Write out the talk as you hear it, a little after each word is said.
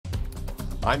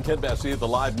I'm Ken Bastida at the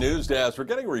live news desk. We're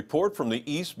getting a report from the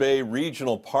East Bay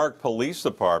Regional Park Police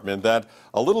Department that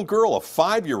a little girl, a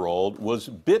 5-year-old, was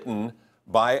bitten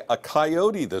by a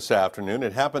coyote this afternoon.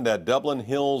 It happened at Dublin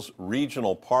Hills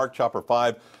Regional Park. Chopper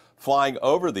 5 flying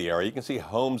over the area. You can see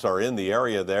homes are in the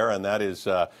area there, and that is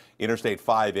Interstate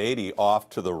 580 off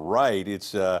to the right.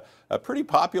 It's a pretty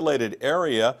populated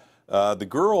area. The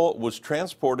girl was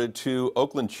transported to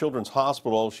Oakland Children's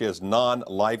Hospital. She has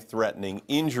non-life-threatening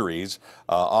injuries.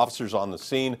 Officers on the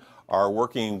scene are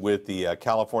working with the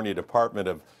California Department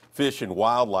of Fish and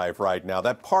Wildlife right now.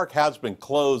 That park has been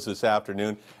closed this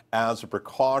afternoon as a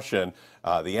precaution.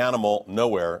 The animal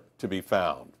nowhere to be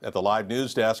found. At the live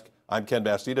news desk, I'm Ken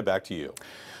Bastida. Back to you.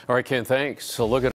 All right, Ken, thanks. So look at